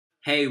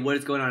Hey, what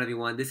is going on,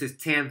 everyone? This is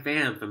Tam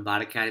Pham from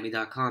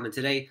botacademy.com, and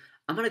today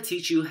I'm going to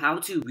teach you how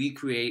to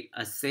recreate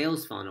a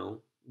sales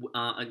funnel,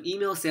 an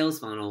email sales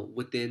funnel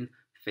within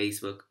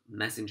Facebook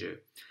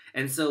Messenger.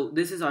 And so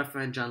this is our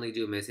friend John Lee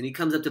Dumas, and he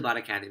comes up to Bot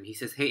Academy. He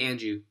says, "Hey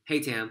Andrew,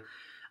 hey Tam,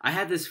 I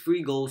have this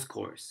free goals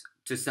course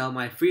to sell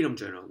my Freedom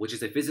Journal, which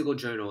is a physical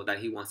journal that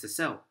he wants to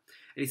sell."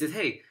 And he says,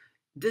 "Hey,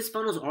 this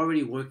funnel is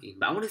already working,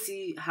 but I want to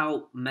see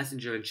how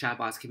Messenger and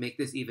chatbots can make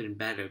this even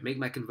better, make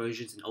my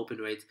conversions and open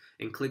rates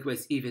and click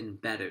rates even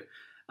better.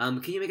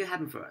 Can you make it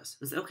happen for us?"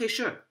 I said, "Okay,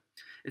 sure."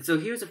 And so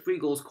here's a free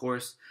goals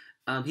course.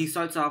 He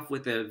starts off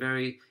with a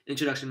very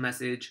introduction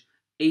message,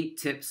 8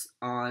 tips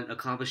on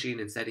accomplishing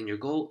and setting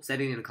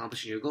and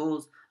accomplishing your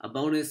goals, a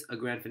bonus, a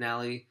grand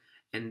finale,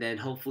 and then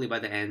hopefully by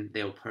the end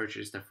they'll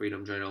purchase the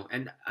Freedom Journal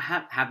and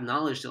have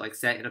knowledge to like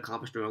set and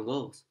accomplish their own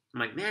goals. I'm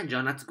like, man,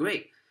 John, that's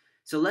great.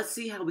 So let's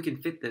see how we can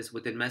fit this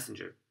within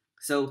Messenger.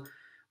 So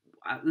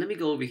let me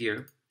go over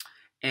here.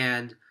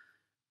 And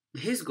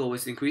his goal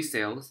is to increase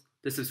sales.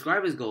 The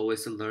subscriber's goal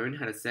is to learn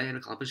how to set and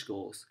accomplish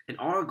goals. And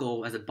our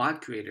goal as a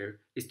bot creator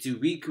is to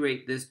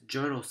recreate this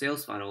journal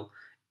sales funnel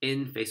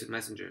in Facebook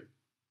Messenger.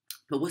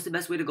 But what's the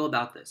best way to go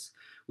about this?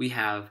 We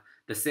have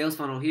the sales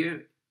funnel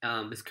here.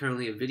 It's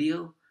currently a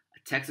video, a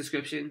text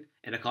description,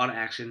 and a call to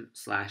action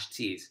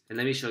 /tease. And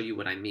let me show you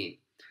what I mean.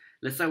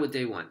 Let's start with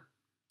day one.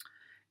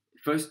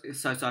 First, it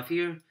starts off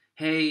here.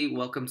 Hey,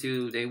 welcome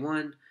to day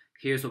one.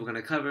 Here's what we're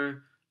going to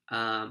cover.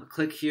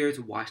 Click here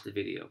to watch the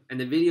video. And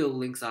the video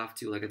links off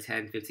to like a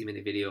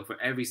 10-15-minute video for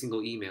every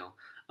single email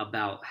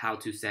about how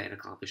to set and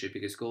accomplish your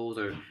biggest goals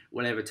or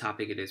whatever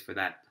topic it is for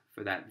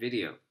that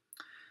video.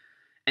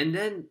 And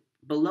then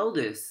below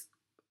this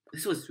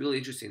was really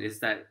interesting, is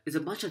that it's a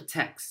bunch of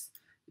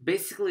text.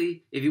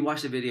 Basically, if you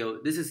watch the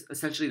video, this is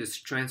essentially this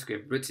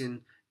transcript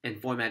written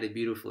and formatted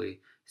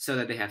beautifully so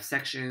that they have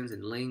sections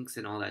and links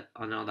and all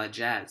that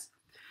jazz.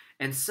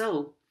 And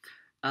so,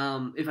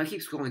 if I keep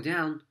scrolling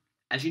down,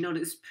 as you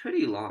notice, it's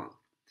pretty long.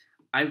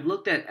 I've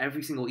looked at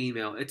every single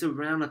email. It's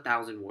around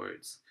 1,000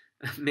 words,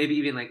 maybe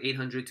even like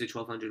 800 to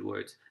 1,200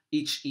 words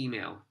each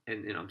email.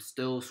 And I'm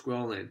still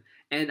scrolling.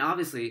 And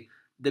obviously,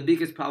 the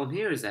biggest problem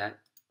here is that,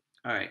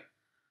 all right,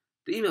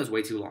 the email is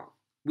way too long.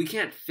 We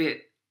can't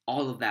fit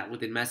all of that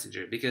within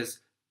Messenger because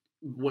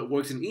what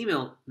works in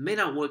email may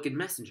not work in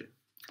Messenger.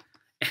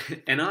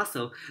 And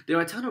also, there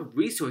are a ton of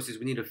resources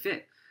we need to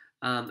fit.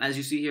 As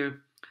you see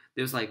here,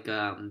 there's like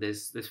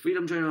this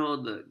Freedom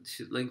Journal, the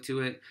link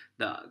to it,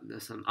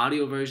 some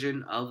audio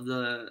version of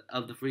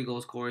the free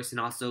goals course, and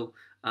also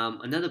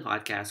another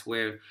podcast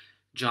where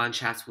John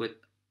chats with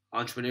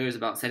entrepreneurs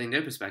about setting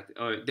their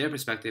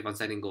perspective on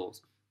setting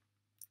goals.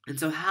 And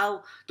so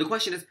the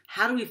question is,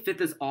 how do we fit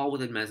this all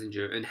within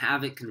Messenger and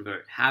have it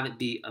convert, have it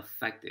be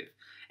effective?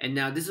 And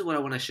now this is what I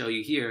want to show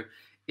you here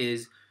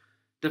is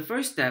the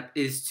first step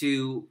is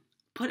to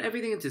put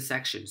everything into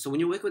sections. So when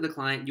you work with a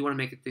client, you want to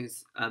make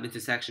things into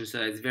sections so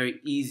that it's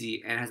very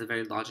easy and has a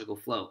very logical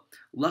flow.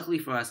 Luckily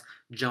for us,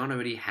 John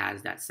already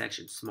has that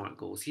section. SMART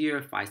goals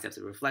here, 5 steps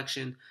of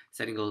reflection,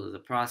 setting goals as a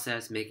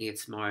process, making it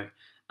smart,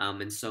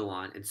 and so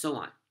on and so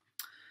on.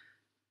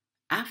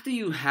 After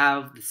you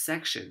have the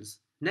sections,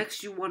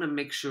 next you want to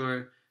make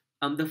sure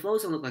the flow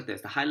is going to look like this.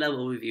 The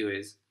high-level overview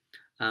is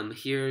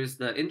here's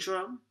the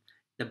intro.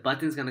 The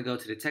button's going to go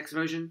to the text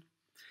version.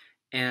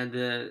 And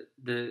the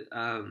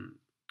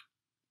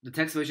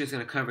text version is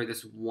going to cover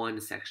this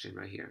one section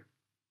right here.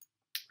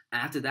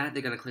 After that,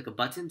 they're going to click a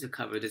button to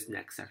cover this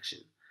next section.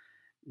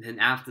 And then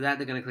after that,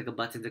 they're going to click a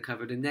button to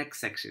cover the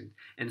next section,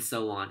 and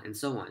so on and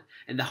so on.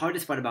 And the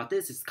hardest part about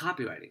this is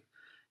copywriting.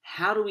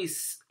 How do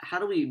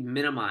we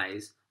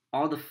minimize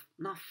all the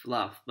not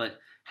fluff, but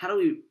how do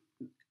we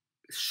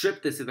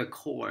strip this to the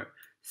core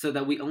so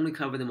that we only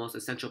cover the most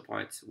essential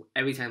parts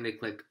every time they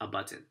click a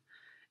button?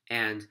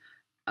 And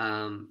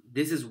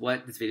this is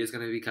what this video is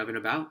going to be covering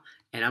about,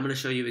 and I'm going to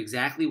show you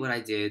exactly what I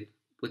did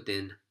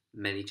within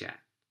ManyChat.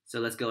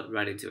 So let's go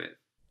right into it.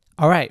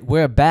 All right,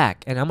 we're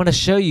back, and I'm going to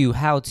show you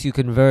how to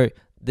convert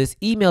this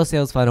email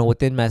sales funnel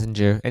within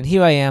Messenger. And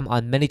here I am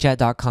on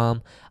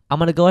ManyChat.com. I'm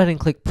going to go ahead and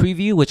click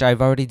preview, which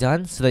I've already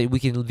done, so that we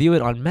can view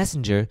it on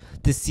Messenger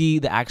to see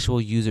the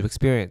actual user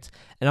experience.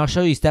 And I'll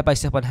show you step by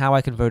step on how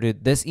I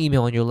converted this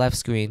email on your left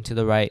screen to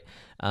the right,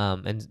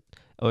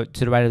 or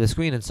to the right of the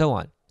screen, and so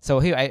on. So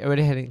here, I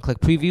already had to click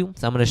preview.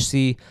 So I'm going to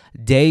see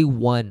day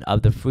 1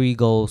 of the free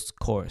goals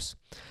course.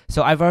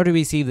 So I've already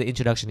received the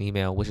introduction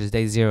email, which is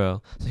day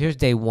 0. So here's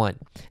day 1.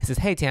 It says,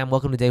 "Hey Tam,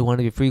 welcome to day 1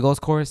 of your free goals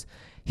course.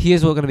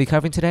 Here's what we're going to be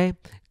covering today.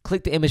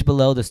 Click the image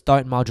below to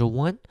start module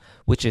 1,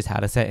 which is how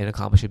to set and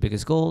accomplish your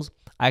biggest goals.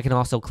 I can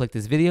also click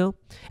this video.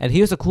 And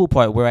here's the cool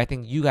part where I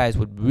think you guys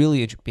would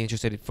really be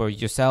interested for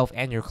yourself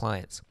and your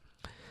clients.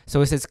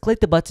 So it says, click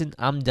the button,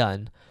 I'm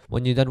done,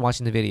 when you're done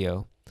watching the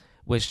video.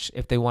 Which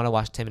if they want to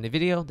watch a 10-minute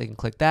video, they can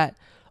click that.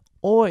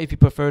 Or if you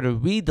prefer to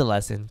read the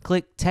lesson,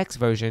 click text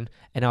version,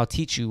 and I'll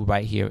teach you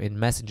right here in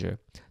Messenger.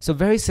 So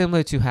very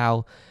similar to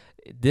how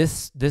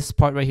this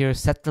part right here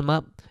sets them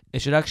up.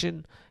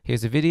 Introduction,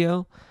 here's the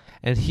video,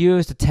 and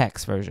here's the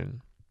text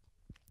version.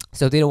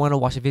 So if they don't want to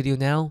watch the video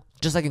now,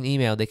 Just like in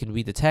email, they can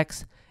read the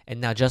text,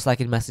 and now just like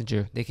in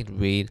Messenger, they can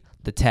read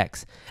the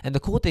text. And the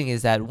cool thing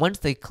is that once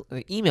they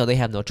email, they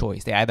have no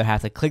choice. They either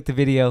have to click the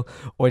video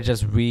or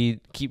just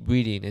keep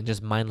reading and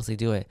just mindlessly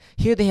do it.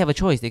 Here they have a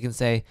choice. They can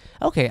say,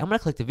 okay, I'm going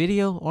to click the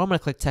video or I'm going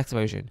to click text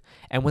version.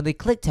 And when they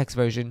click text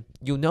version,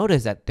 you'll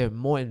notice that they're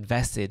more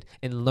invested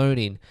in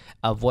learning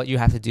of what you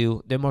have to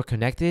do. They're more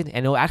connected,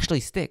 and it'll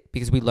actually stick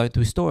because we learn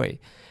through story.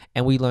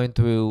 And we learn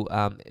through,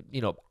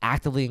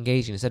 actively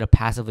engaging instead of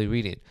passively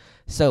reading.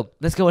 So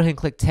let's go ahead and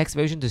click text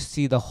version to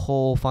see the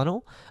whole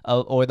funnel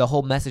or the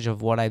whole message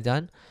of what I've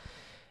done.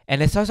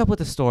 And it starts off with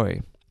a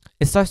story.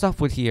 It starts off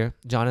with here.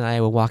 John and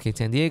I were walking in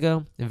San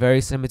Diego, very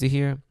similar to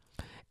here.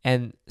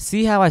 And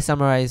see how I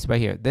summarize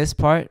right here, this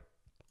part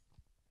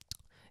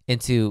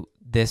into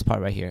this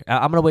part right here.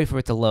 I'm going to wait for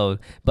it to load.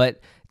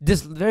 But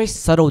there's very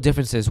subtle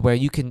differences where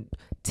you can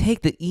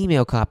take the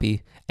email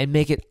copy and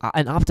make it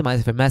and optimize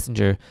it for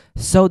Messenger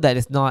so that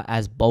it's not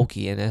as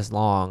bulky and as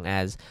long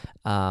as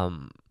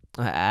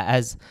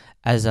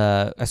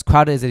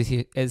crowded as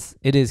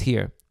it is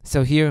here.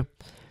 So here,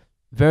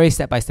 very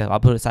step by step. I'll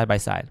put it side by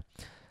side.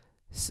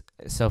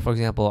 So for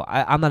example,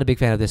 I'm not a big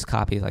fan of this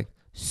copy.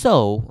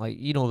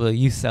 You don't really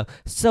use so.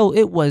 So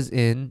it was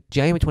in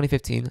January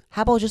 2015.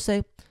 How about just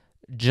say,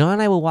 John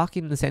and I were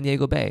walking in the San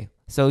Diego Bay.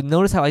 So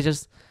notice how I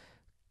just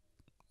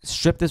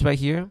stripped this right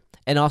here.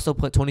 And also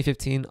put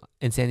 2015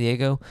 in San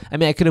Diego. I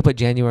mean, I could have put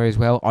January as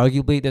well.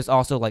 Arguably, there's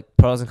also like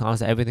pros and cons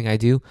to everything I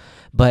do.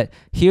 But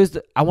here's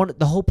the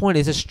whole point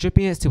is just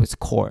stripping it to its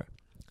core.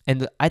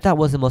 And I thought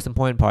was the most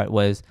important part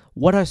was,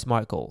 what are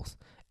SMART goals?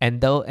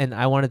 And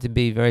I wanted to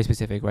be very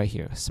specific right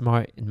here,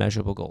 SMART and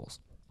measurable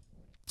goals.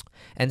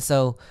 And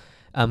so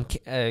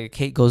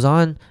Kate goes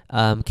on.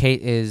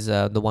 Kate is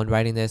the one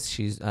writing this.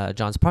 She's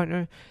John's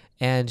partner.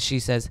 And she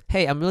says,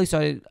 hey, I'm really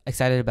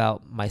excited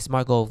about my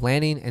SMART goal of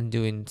landing and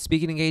doing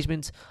speaking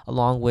engagements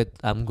along with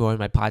growing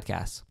my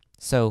podcast.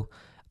 So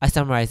I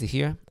summarized it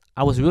here.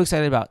 I was really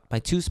excited about my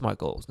 2 SMART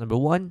goals, number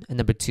 1 and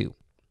number 2.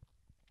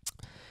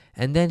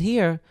 And then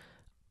here,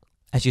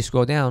 as you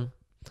scroll down,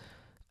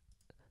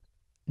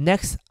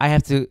 next I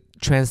have to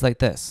translate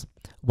this.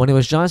 When it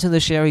was Johnson to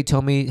share, he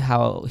told me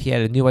how he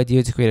had a new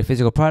idea to create a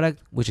physical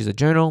product, which is a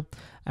journal.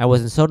 I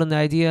wasn't sold on the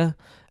idea.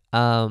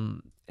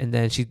 And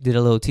then she did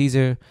a little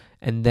teaser.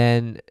 And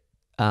then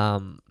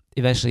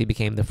eventually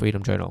became the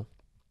Freedom Journal.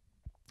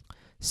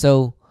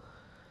 So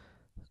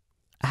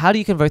how do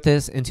you convert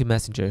this into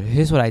Messenger?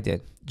 Here's what I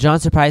did.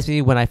 John surprised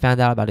me when I found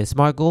out about his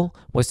SMART goal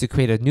was to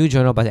create a new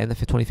journal by the end of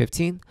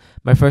 2015.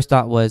 My first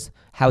thought was,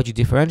 how would you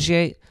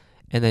differentiate?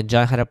 And then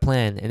John had a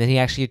plan, and then he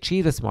actually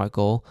achieved the SMART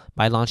goal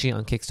by launching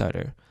on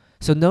Kickstarter.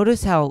 So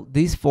notice how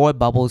these 4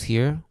 bubbles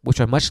here,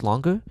 which are much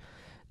longer,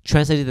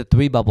 translated to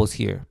 3 bubbles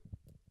here.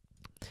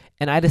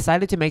 And I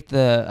decided to make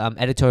the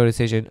editorial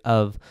decision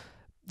of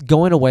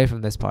going away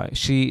from this part.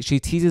 She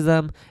teases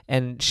them,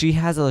 and she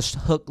has a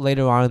hook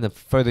later on in the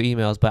further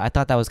emails, but I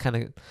thought that was kind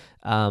of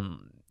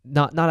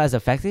not as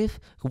effective.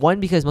 One,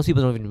 because most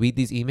people don't even read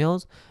these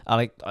emails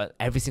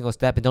every single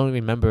step and don't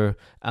even remember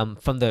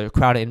from the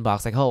crowded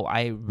inbox, like, oh,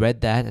 I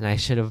read that and I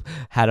should have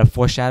had a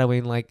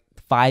foreshadowing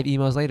 5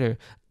 emails later.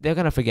 They're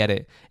going to forget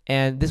it.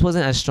 And this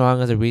wasn't as strong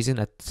as a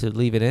reason to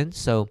leave it in.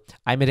 So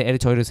I made an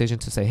editorial decision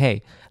to say,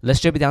 hey, let's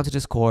strip it down to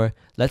this core.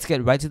 Let's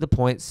get right to the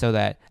point so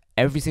that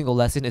every single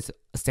lesson is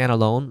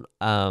standalone,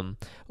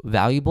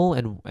 valuable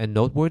and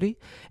noteworthy,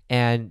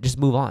 and just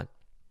move on.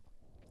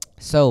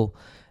 So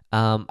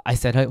I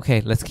said,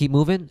 okay, let's keep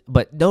moving.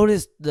 But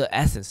notice the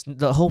essence.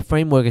 The whole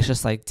framework is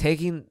just like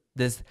taking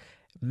this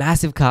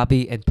massive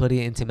copy and putting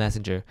it into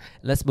Messenger.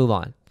 Let's move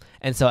on.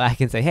 And so I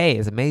can say, hey,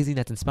 it's amazing,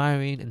 that's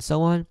inspiring, and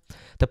so on.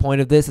 The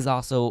point of this is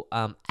also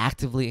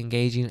actively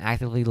engaging,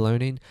 actively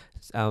learning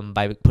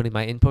by putting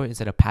my input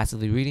instead of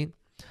passively reading.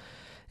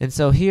 And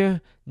so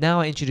here,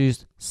 now I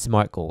introduced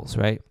SMART goals,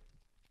 right?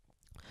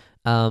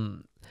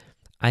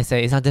 I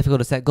say it's not difficult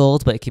to set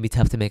goals, but it can be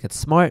tough to make it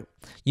smart.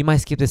 You might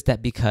skip this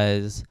step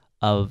because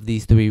of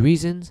these 3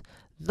 reasons.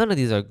 None of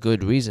these are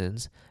good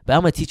reasons, but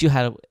I'm going to teach you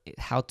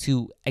how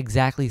to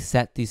exactly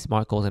set these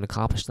SMART goals and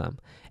accomplish them.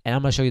 And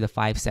I'm going to show you the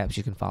 5 steps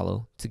you can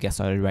follow to get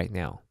started right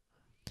now.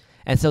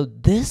 And so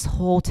this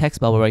whole text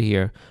bubble right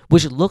here,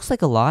 which looks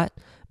like a lot,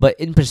 but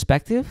in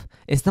perspective,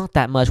 it's not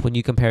that much when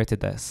you compare it to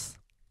this.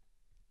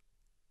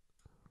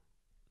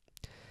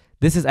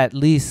 This is at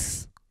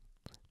least,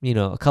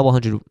 a couple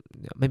hundred,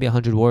 maybe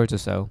 100 words or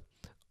so,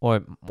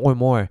 or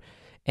more.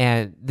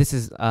 And this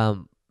is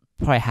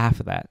probably half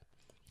of that.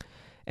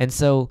 And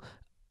so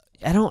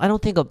I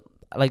don't think of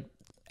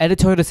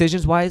editorial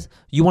decisions wise,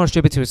 you want to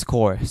strip it to its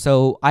core.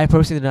 So I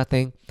personally did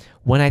nothing.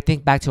 When I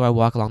think back to our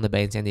walk along the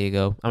bay in San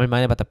Diego, I'm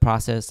reminded about the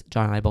process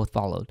John and I both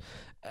followed.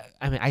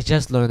 I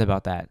just learned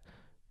about that,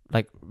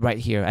 right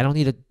here. I don't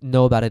need to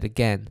know about it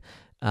again,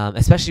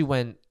 especially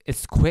when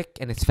it's quick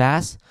and it's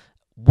fast.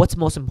 What's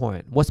most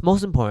important? What's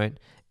most important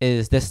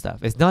is this stuff.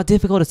 It's not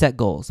difficult to set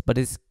goals, but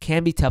it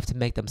can be tough to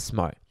make them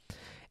smart.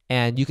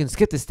 And you can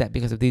skip this step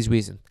because of these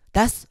reasons.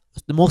 That's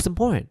the most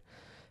important.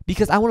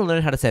 Because I want to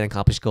learn how to set and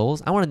accomplish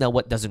goals. I want to know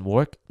what doesn't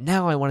work.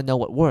 Now I want to know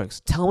what works.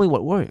 Tell me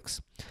what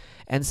works.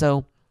 And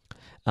so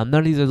none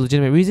of these are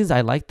legitimate reasons.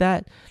 I like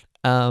that.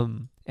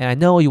 And I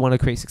know you want to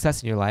create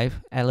success in your life.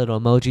 Add little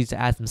emojis to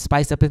add some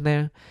spice up in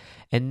there.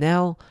 And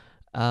now,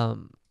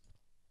 I'm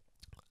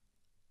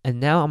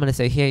gonna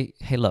say, hey,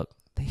 look,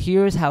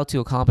 here's how to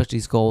accomplish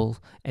these goals,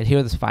 and here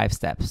are the 5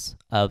 steps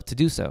of to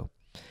do so.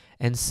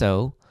 And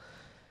so,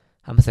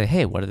 I'm gonna say,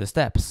 hey, what are the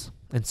steps,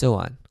 and so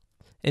on.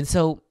 And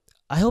so,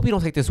 I hope you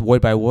don't take this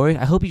word by word.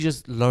 I hope you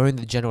just learn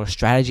the general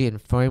strategy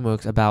and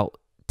frameworks about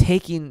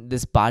taking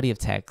this body of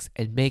text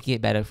and making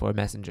it better for a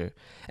messenger.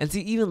 And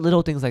see, even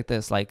little things like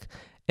this, like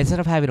instead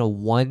of having a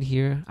 1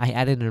 here, I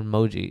added an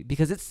emoji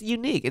because it's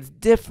unique, it's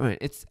different,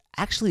 it's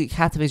actually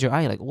captivates your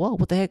eye. Like, whoa,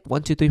 what the heck?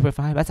 1, 2, 3, 4,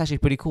 5. That's actually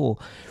pretty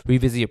cool.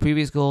 Revisit your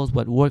previous goals,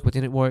 what worked, what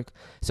didn't work.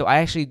 So I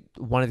actually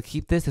wanted to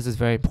keep this. This is a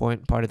very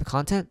important part of the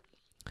content.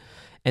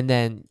 And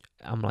then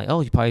I'm like, oh,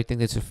 you probably think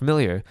this is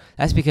familiar.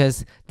 That's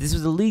because this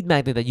was a lead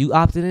magnet that you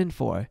opted in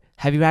for.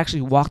 Have you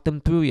actually walked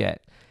them through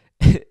yet?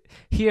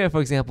 Here,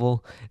 for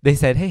example, they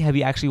said, hey, have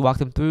you actually walked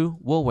them through?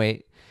 We'll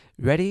wait.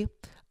 Ready?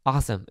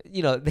 Awesome.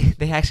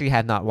 They actually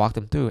had not walked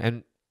them through.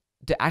 And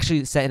to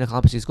actually set and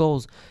accomplish these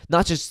goals,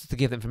 not just to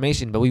give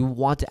information, but we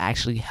want to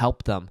actually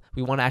help them.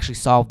 We want to actually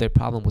solve their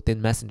problem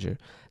within Messenger.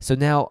 So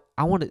now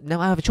I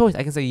have a choice.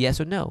 I can say yes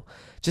or no.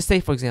 Just say,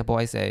 for example,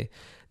 I say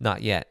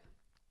not yet.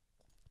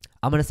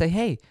 I'm going to say,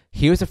 hey,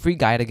 here's a free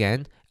guide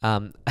again.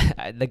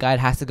 The guide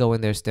has to go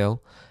in there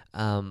still.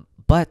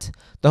 But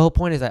the whole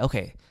point is that,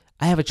 okay,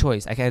 I have a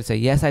choice. I can say,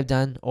 yes, I've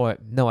done, or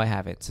no, I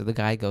haven't. So the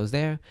guide goes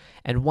there.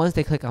 And once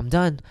they click I'm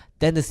done,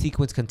 then the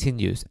sequence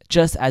continues,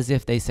 just as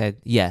if they said,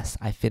 yes,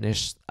 I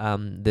finished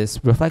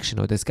this reflection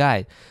or this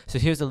guide. So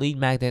here's a lead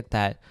magnet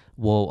that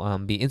will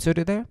be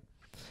inserted there.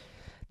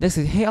 Next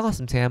is, hey,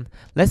 awesome, Tam.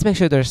 Let's make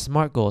sure they're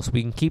SMART goals so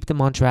we can keep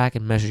them on track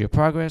and measure your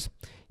progress.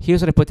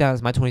 Here's what I put down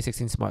as my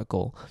 2016 SMART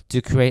goal: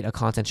 to create a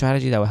content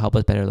strategy that will help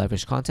us better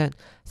leverage content.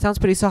 Sounds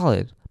pretty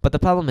solid, but the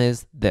problem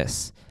is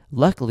this.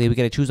 Luckily, we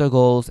get to choose our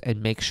goals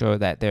and make sure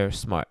that they're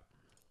SMART.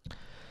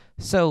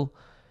 So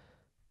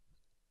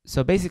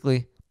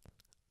basically,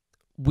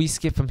 we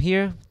skip from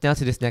here down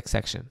to this next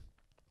section.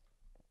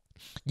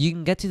 You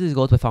can get to these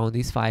goals by following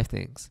these 5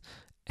 things.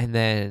 And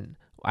then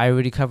I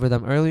already covered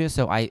them earlier,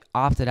 so I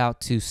opted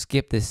out to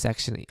skip this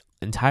section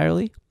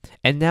entirely.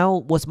 And now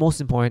what's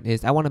most important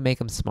is I want to make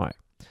them SMART.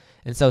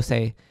 And so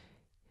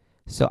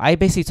I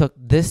basically took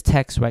this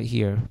text right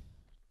here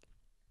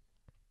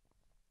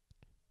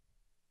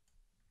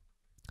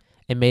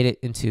and made it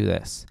into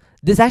this.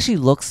 This actually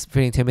looks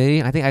pretty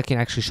intimidating. I think I can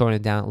actually shorten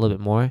it down a little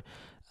bit more.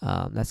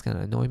 That's going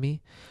to annoy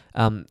me.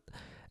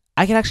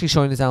 I can actually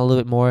shorten this down a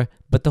little bit more,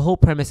 but the whole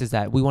premise is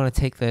that we want to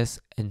take this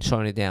and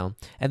shorten it down.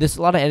 And there's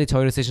a lot of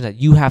editorial decisions that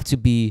you have to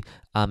be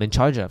in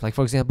charge of. Like,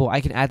 for example, I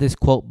can add this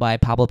quote by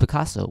Pablo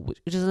Picasso,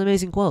 which is an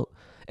amazing quote.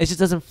 It just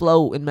doesn't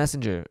flow in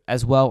Messenger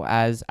as well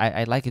as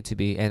I'd like it to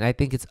be. And I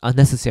think it's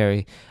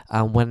unnecessary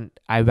when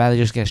I'd rather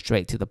just get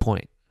straight to the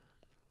point.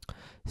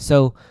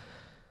 So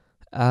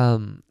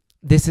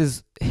this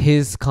is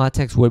his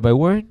context word by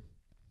word.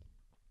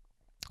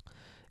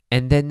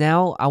 And then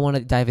now I want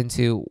to dive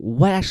into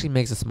what actually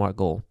makes a SMART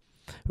goal,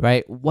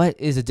 right? What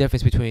is the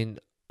difference between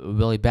a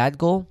really bad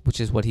goal,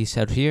 which is what he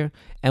said here,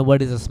 and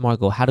what is a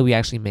SMART goal? How do we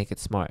actually make it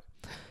SMART?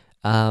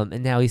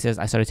 And now he says,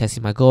 I started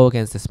testing my goal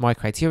against the SMART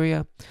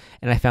criteria,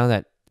 and I found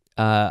that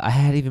I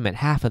had even met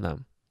half of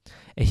them.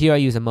 And here I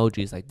use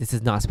emojis like, this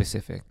is not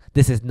specific.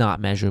 This is not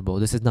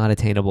measurable. This is not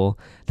attainable.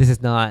 This is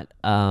not,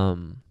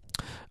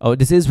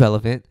 this is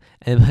relevant.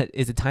 But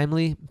is it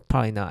timely?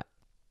 Probably not.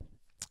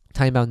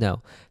 Time-bound,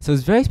 no. So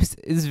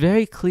it's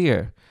very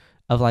clear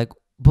of like,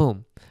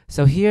 boom.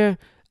 So here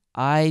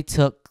I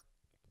took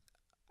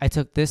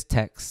this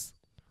text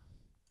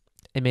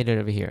and made it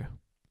over here.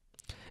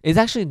 It's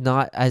actually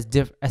not as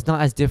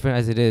different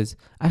as it is.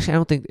 Actually, I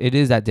don't think it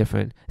is that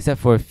different, except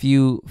for a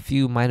few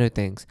minor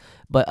things.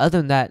 But other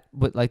than that,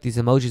 with like these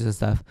emojis and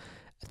stuff,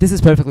 this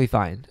is perfectly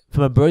fine.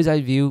 From a bird's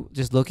eye view,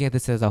 just looking at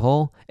this as a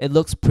whole, it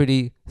looks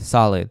pretty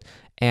solid.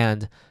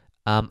 And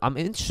I'm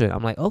interested.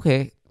 I'm like,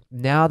 okay,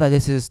 now that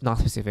this is not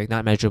specific,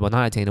 not measurable,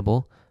 not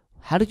attainable,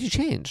 how did you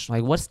change?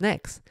 Like, what's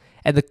next?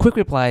 And the quick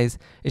replies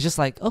is just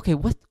like, okay,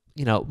 we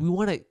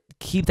want to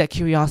keep that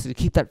curiosity,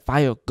 keep that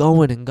fire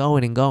going and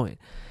going and going.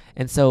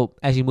 And so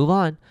as you move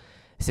on,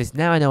 it says,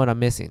 now I know what I'm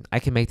missing. I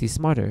can make these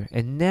smarter.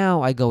 And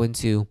now I go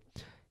into,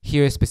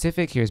 here's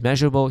specific, here's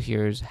measurable,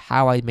 here's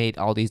how I made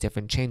all these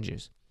different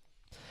changes.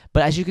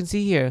 But as you can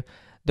see here,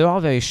 they're all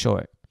very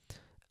short.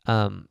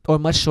 Or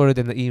much shorter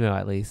than the email,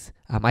 at least.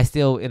 I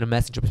still, in a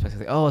Messenger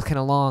perspective, like, oh, it's kind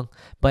of long.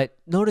 But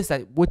notice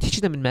that we're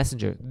teaching them in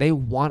Messenger. They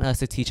want us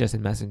to teach us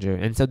in Messenger.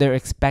 And so they're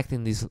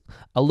expecting these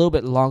a little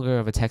bit longer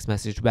of a text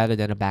message rather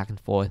than a back and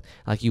forth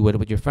like you would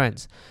with your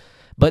friends.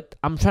 But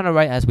I'm trying to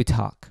write as we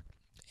talk.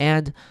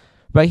 And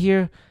right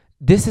here,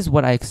 this is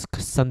what I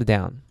summed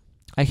down.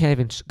 I can't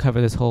even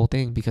cover this whole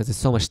thing because there's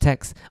so much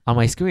text on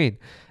my screen.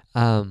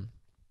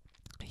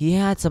 He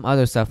had some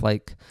other stuff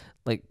like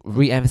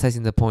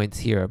re-emphasizing the points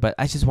here, but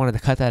I just wanted to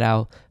cut that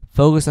out,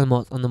 focus on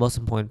the most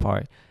important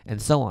part,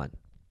 and so on.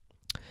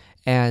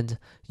 And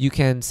you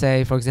can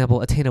say, for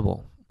example,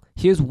 attainable.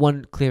 Here's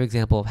one clear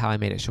example of how I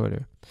made it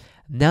shorter.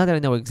 Now that I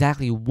know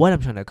exactly what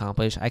I'm trying to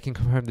accomplish, I can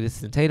confirm that this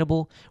is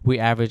attainable. We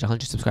average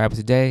 100 subscribers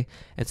a day.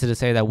 And so to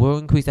say that we'll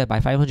increase that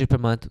by 500 per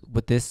month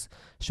with this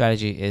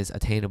strategy is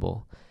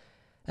attainable.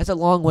 That's a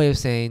long way of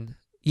saying,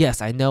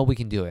 yes, I know we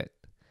can do it.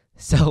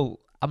 So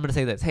I'm going to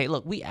say this. Hey,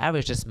 look, we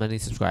average this many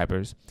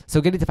subscribers.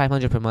 So getting to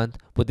 500 per month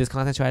with this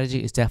content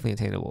strategy is definitely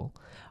attainable.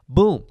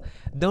 Boom.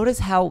 Notice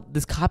how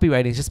this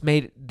copywriting just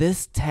made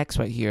this text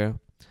right here,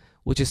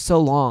 which is so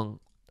long,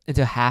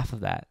 into half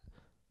of that.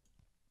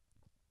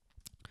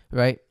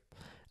 Right?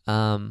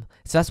 So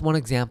that's one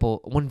example,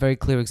 one very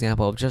clear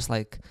example of just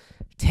like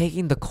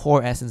taking the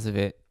core essence of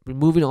it,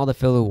 removing all the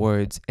filler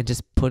words, and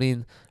just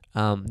putting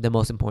the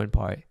most important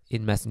part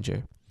in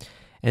Messenger.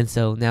 And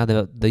so now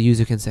the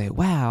user can say,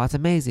 wow, that's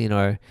amazing,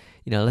 or,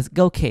 let's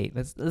go, Kate.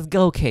 Let's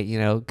go, Kate.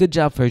 Good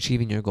job for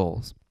achieving your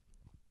goals.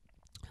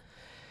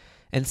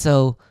 And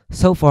so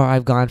far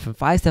I've gone from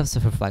 5 steps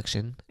of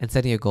reflection and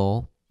setting a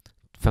goal,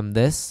 from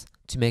this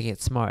to making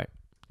it smart,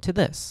 to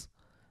this.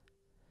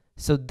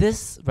 So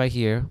this right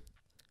here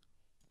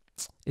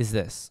is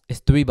this. It's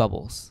 3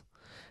 bubbles.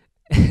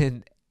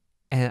 And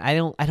I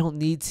don't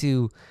need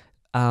to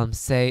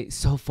say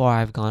so far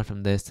I've gone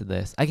from this to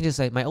this. I can just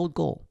say my old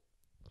goal.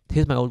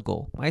 Here's my old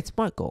goal. My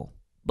smart goal.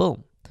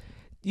 Boom.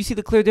 You see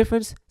the clear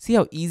difference? See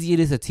how easy it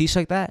is to teach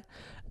like that?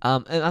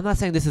 And I'm not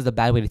saying this is a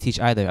bad way to teach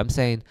either. I'm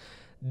saying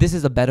this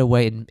is a better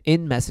way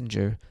in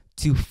Messenger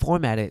to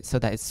format it so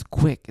that it's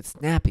quick, it's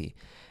snappy.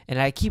 And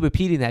I keep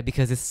repeating that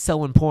because it's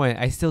so important.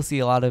 I still see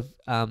a lot of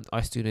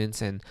our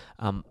students and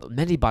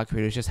many bot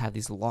creators just have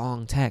these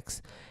long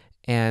texts.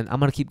 And I'm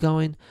going to keep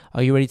going.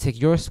 Are you ready to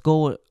take your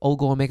old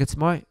goal and make it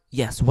smart?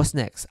 Yes. What's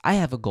next? I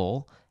have a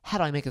goal. How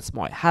do I make it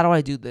smart? How do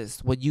I do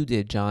this? What you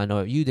did, John,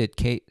 or you did,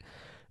 Kate.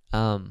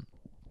 And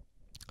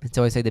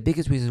so I say the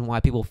biggest reason why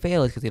people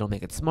fail is because they don't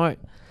make it smart.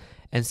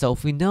 And so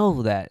if we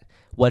know that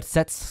what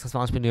sets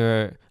Successful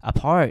Entrepreneur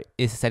apart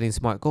is setting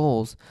smart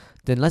goals,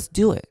 then let's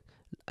do it.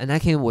 And I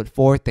came up with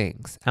 4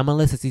 things. I'm going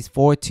to list these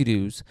 4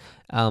 to-dos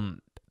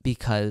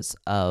because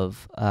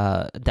of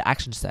the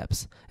action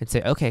steps and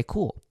say, okay,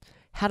 cool.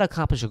 How to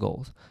accomplish your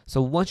goals.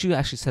 So once you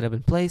actually set up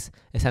in place,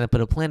 it's how to put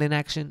a plan in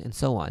action and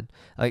so on.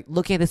 Like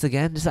looking at this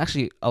again, this is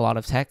actually a lot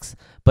of text,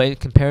 but in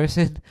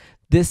comparison,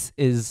 this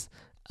is,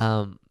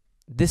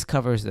 this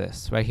covers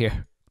this right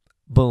here.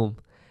 Boom.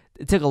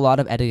 It took a lot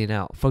of editing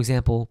out. For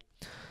example,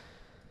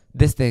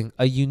 this thing,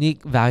 a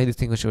unique value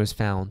distinguisher was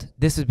found.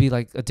 This would be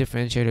like a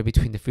differentiator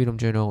between the Freedom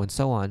Journal and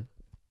so on.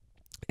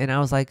 And I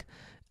was like,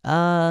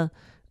 I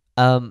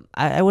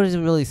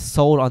wasn't really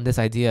sold on this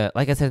idea.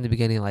 Like I said in the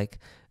beginning, like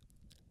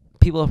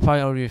people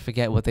probably already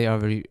forget what they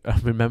already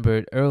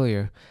remembered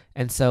earlier.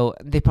 And so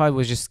they probably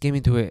was just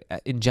skimming through it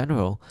in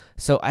general.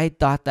 So I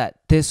thought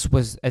that this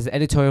was, as an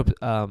editorial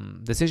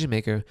decision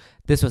maker,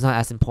 this was not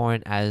as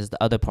important as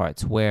the other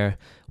parts, where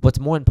what's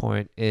more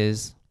important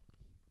is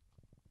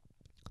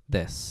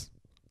this.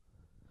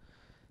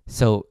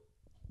 So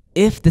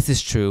if this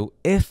is true,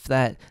 if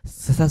that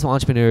successful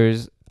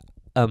entrepreneurs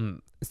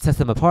sets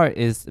them apart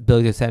is the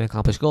ability to set and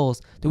accomplish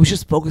goals, then we should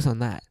focus on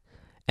that.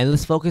 And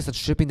let's focus on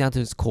stripping down to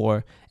its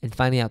core and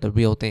finding out the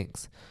real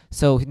things.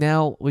 So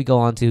now we go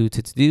on to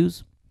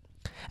to-dos.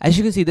 As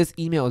you can see, this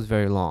email is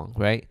very long,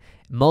 right?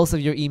 Most of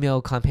your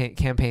email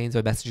campaigns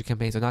or messenger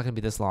campaigns are not going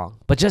to be this long.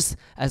 But just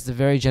as a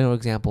very general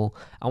example,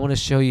 I want to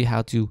show you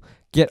how to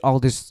get all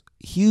this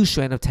huge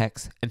strand of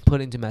text and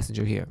put it into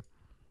Messenger here.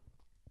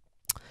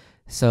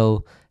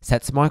 So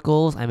set SMART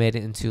goals. I made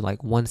it into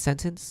like 1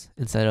 sentence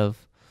instead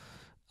of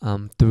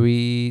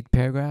 3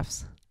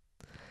 paragraphs.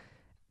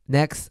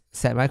 Next,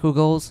 set micro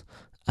goals.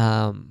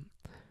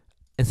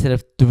 Instead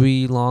of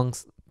 3 long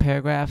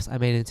paragraphs, I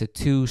made it into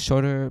 2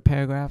 shorter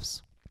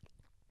paragraphs.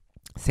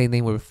 Same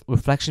thing with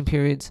reflection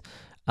periods,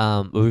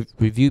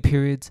 review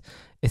periods.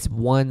 It's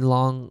 1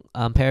 long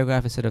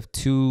paragraph instead of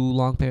 2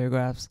 long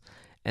paragraphs.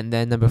 And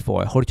then number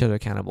 4, hold each other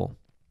accountable.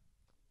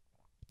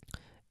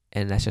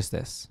 And that's just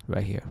this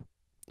right here.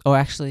 Oh,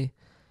 actually,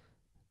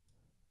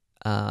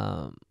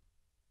 that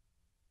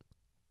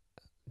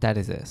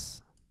is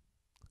this.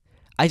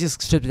 I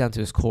just stripped it down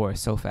to its core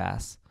so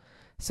fast.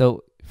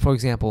 So, for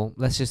example,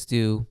 let's just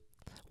do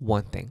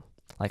one thing,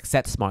 like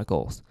set SMART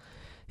goals.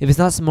 If it's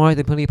not smart,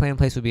 then putting a plan in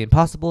place would be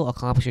impossible.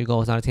 Accomplishing your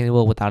goal is not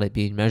attainable without it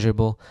being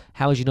measurable.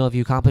 How would you know if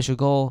you accomplish your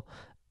goal?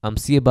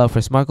 See above for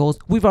SMART goals.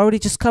 We've already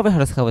just covered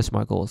how to cover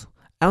SMART goals.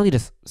 You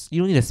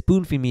don't need to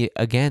spoon feed me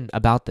again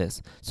about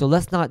this. So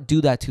let's not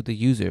do that to the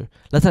user.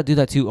 Let's not do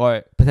that to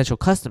our potential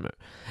customer.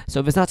 So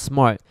if it's not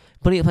smart,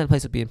 putting a plan in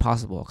place would be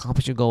impossible.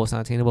 Accomplishing your goal is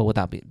not attainable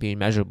without being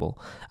measurable.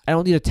 I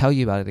don't need to tell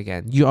you about it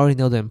again. You already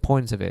know the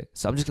importance of it.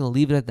 So I'm just going to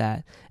leave it at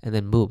that and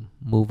then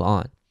move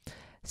on.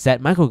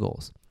 Set micro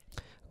goals.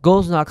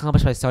 Goals are not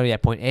accomplished by starting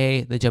at point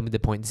A, then jumping to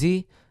point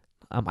Z.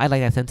 I like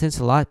that sentence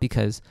a lot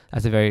because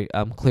that's a very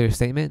clear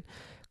statement.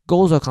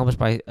 Goals are accomplished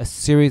by a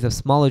series of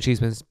smaller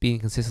achievements being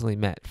consistently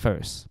met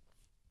first.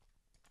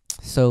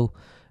 So,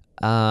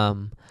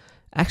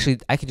 actually,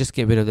 I can just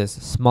get rid of this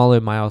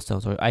smaller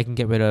milestones, or I can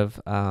get rid of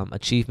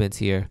achievements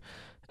here,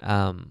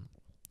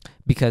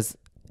 because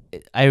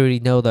I already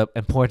know the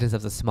importance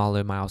of the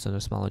smaller milestones or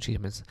smaller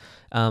achievements.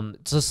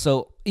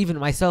 So even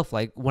myself,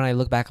 like when I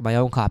look back at my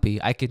own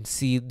copy, I can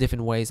see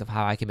different ways of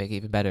how I can make it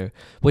even better,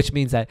 which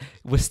means that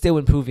we're still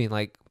improving.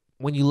 Like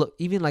when you look,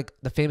 even like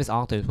the famous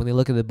authors, when they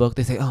look at the book,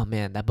 they say, "Oh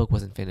man, that book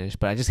wasn't finished,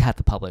 but I just have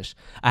to publish.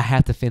 I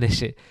have to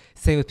finish it."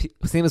 Same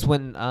as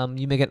when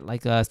you make it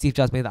like Steve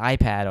Jobs made the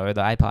iPad or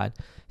the iPod.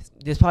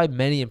 There's probably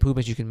many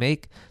improvements you can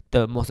make.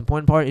 The most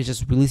important part is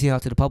just releasing it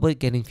out to the public,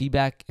 getting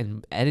feedback,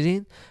 and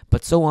editing,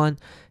 but so on.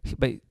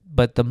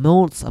 But the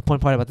most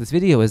important part about this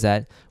video is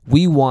that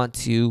we want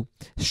to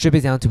strip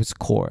it down to its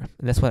core,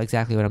 and that's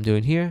exactly what I'm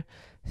doing here.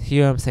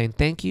 Here I'm saying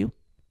thank you,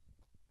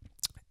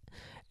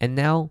 and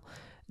now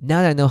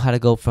that I know how to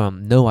go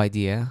from no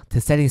idea to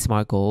setting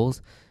smart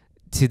goals,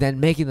 to then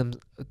making them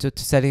to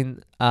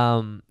setting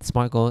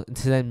smart goals,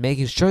 to then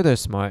making sure they're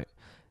smart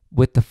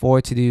with the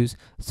 4 to-dos.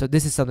 So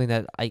this is something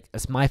that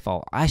it's my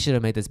fault. I should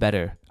have made this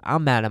better.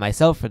 I'm mad at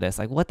myself for this.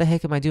 Like, what the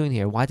heck am I doing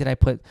here? Why did I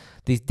put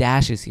these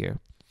dashes here?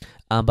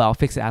 But I'll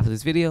fix it after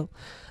this video.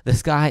 The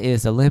sky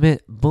is the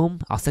limit. Boom.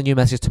 I'll send you a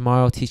message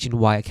tomorrow teaching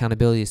why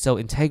accountability is so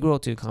integral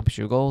to accomplish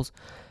your goals.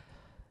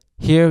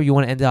 Here, you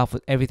want to end it off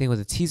with everything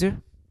with a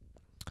teaser.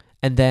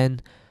 And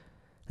then,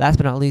 last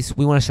but not least,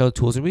 we want to show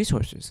tools and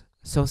resources.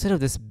 So instead of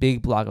this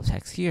big block of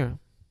text here,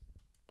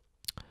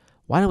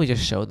 why don't we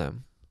just show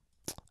them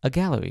a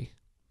gallery?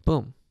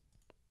 Boom.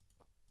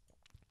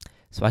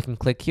 So I can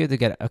click here to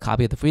get a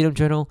copy of the Freedom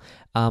Journal.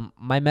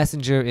 My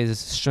messenger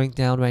is shrink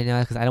down right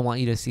now because I don't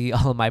want you to see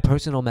all of my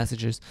personal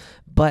messages.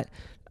 But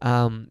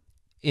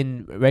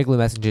in regular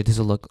messenger, this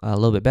will look a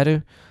little bit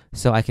better.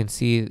 So I can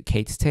see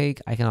Kate's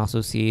take. I can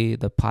also see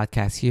the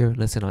podcast here,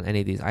 listen on any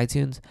of these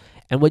iTunes.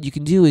 And what you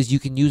can do is you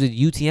can use a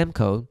UTM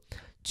code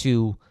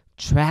to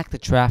track the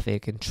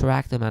traffic and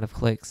track the amount of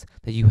clicks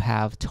that you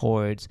have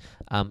towards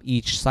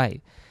each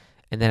site.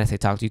 And then I say,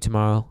 talk to you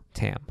tomorrow,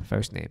 Tam,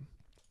 first name.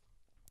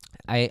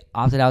 I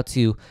opted out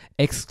to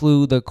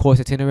exclude the course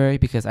itinerary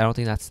because I don't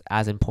think that's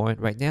as important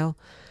right now.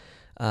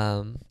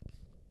 And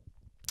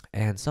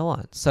so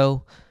on.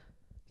 So,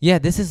 yeah,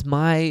 this is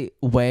my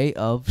way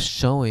of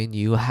showing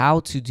you how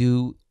to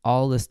do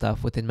all this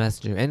stuff within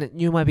Messenger. And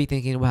you might be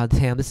thinking, wow,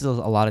 Tam, this is a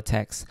lot of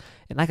text.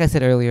 And like I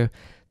said earlier,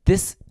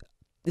 this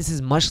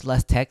is much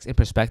less text in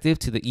perspective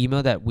to the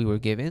email that we were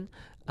given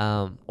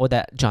or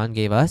that John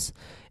gave us.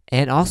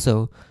 And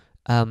also,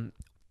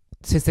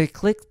 since they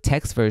click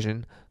text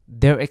version,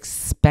 they're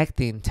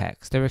expecting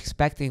text. They're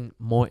expecting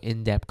more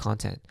in-depth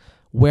content.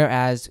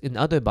 Whereas in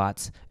other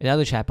bots, in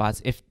other chat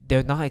bots, if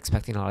they're not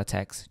expecting a lot of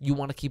text, you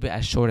want to keep it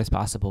as short as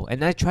possible.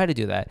 And I try to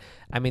do that.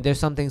 I mean, there's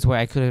some things where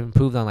I could have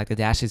improved on, like the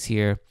dashes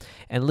here,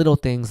 and little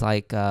things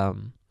like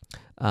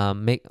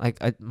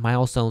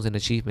milestones and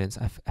achievements.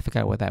 I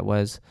forgot what that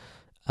was.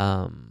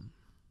 Like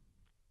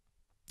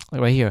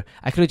right here,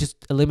 I could have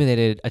just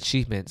eliminated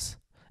achievements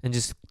and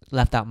just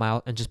left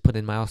out and just put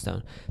in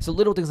milestone. So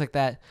little things like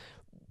that.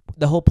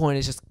 The whole point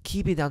is just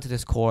keep it down to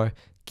this core,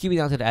 keep it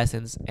down to the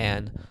essence,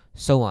 and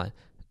so on.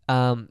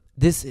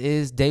 This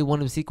is day 1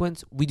 of the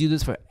sequence. We do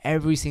this for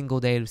every single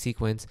day of the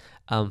sequence,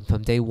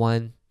 from day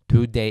 1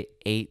 through day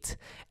 8,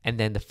 and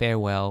then the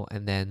farewell,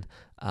 and then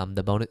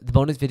the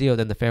bonus video,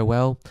 then the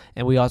farewell,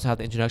 and we also have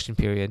the introduction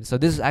period. So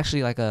this is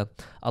actually like a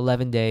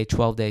 11-day,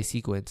 12-day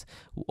sequence,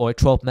 or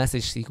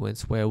 12-message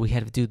sequence where we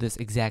had to do this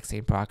exact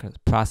same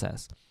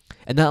process.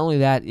 And not only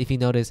that, if you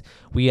notice,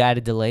 we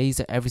added delays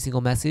to every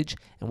single message,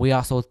 and we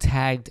also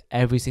tagged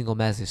every single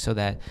message so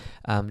that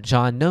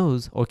John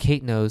knows, or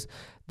Kate knows,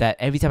 that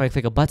every time I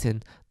click a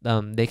button,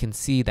 they can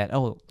see that,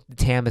 oh,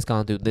 Tam has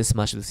gone through this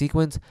much of the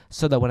sequence,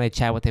 so that when I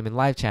chat with him in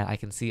live chat, I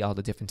can see all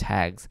the different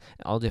tags,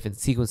 all the different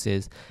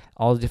sequences,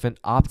 all the different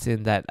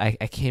opt-in that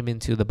I came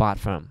into the bot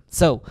from.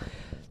 So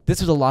this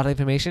was a lot of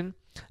information.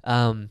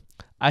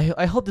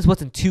 I hope this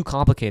wasn't too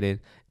complicated.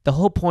 The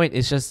whole point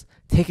is just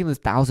taking this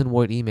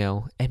 1,000-word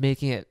email and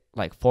making it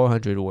like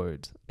 400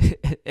 words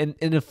in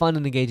a fun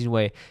and engaging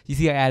way. You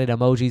see I added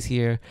emojis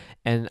here,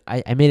 and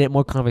I made it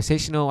more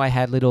conversational. I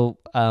had little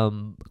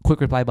quick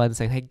reply buttons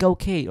saying, hey, go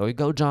Kate, or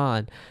go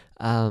John.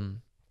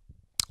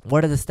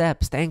 What are the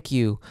steps? Thank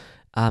you.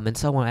 And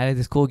so on. I added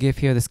this cool GIF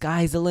here. The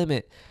sky's the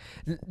limit.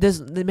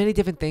 There's many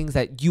different things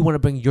that you want to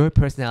bring your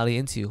personality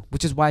into,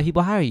 which is why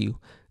people hire you.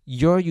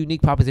 Your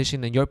unique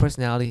proposition and your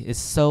personality is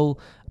so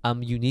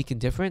unique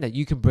and different that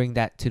you can bring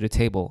that to the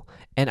table.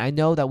 And I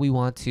know that we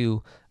want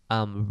to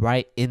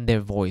write in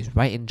their voice,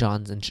 write in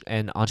John's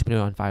and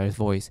Entrepreneur on Fire's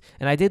voice.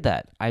 And I did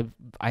that.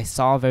 I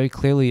saw very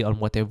clearly on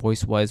what their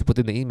voice was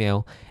within the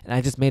email, and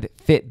I just made it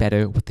fit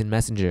better within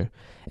Messenger.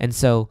 And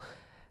so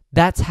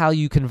that's how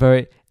you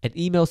convert an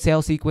email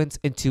sales sequence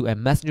into a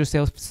Messenger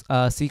sales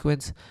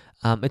sequence.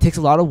 It takes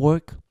a lot of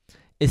work.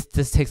 It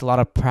just takes a lot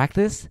of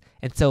practice.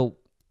 And so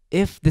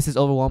if this is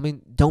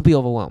overwhelming, don't be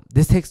overwhelmed.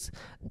 This takes,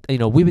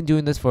 we've been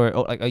doing this for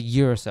like a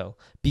year or so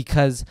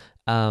because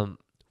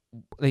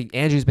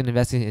Andrew's been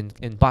investing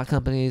in bot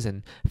companies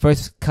and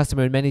first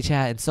customer in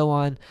ManyChat and so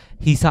on.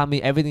 He taught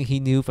me everything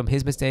he knew from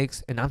his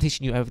mistakes, and I'm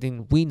teaching you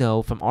everything we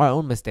know from our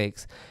own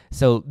mistakes.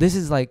 So this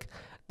is like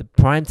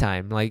the prime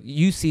time. Like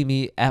you see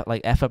me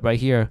F up right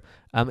here.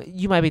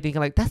 You might be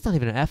thinking like that's not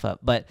even an F up,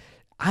 but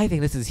I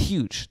think this is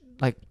huge.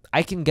 Like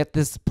I can get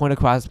this point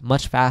across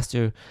much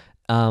faster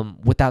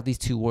without these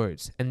 2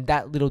 words, and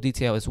that little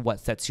detail is what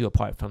sets you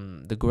apart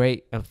from the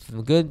great, from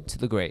the good to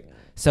the great.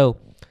 So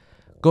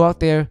go out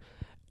there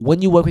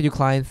when you work with your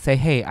clients. Say,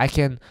 hey, I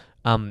can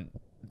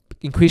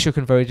increase your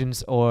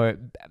conversions or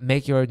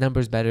make your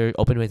numbers better,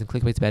 open rates and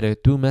click rates better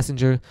through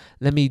Messenger.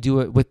 Let me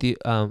do it with the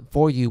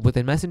for you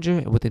within Messenger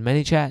and within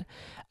ManyChat,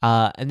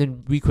 and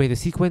then recreate the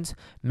sequence.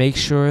 Make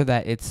sure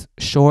that it's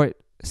short,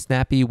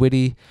 snappy,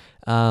 witty.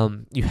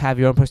 You have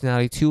your own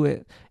personality to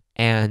it,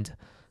 and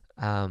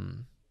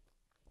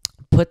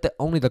put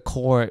only the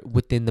core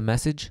within the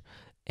message.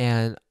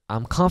 And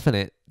I'm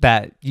confident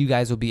that you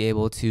guys will be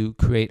able to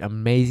create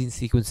amazing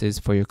sequences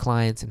for your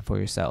clients and for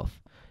yourself.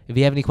 If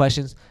you have any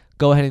questions,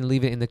 go ahead and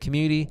leave it in the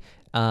community.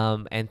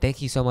 And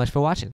thank you so much for watching.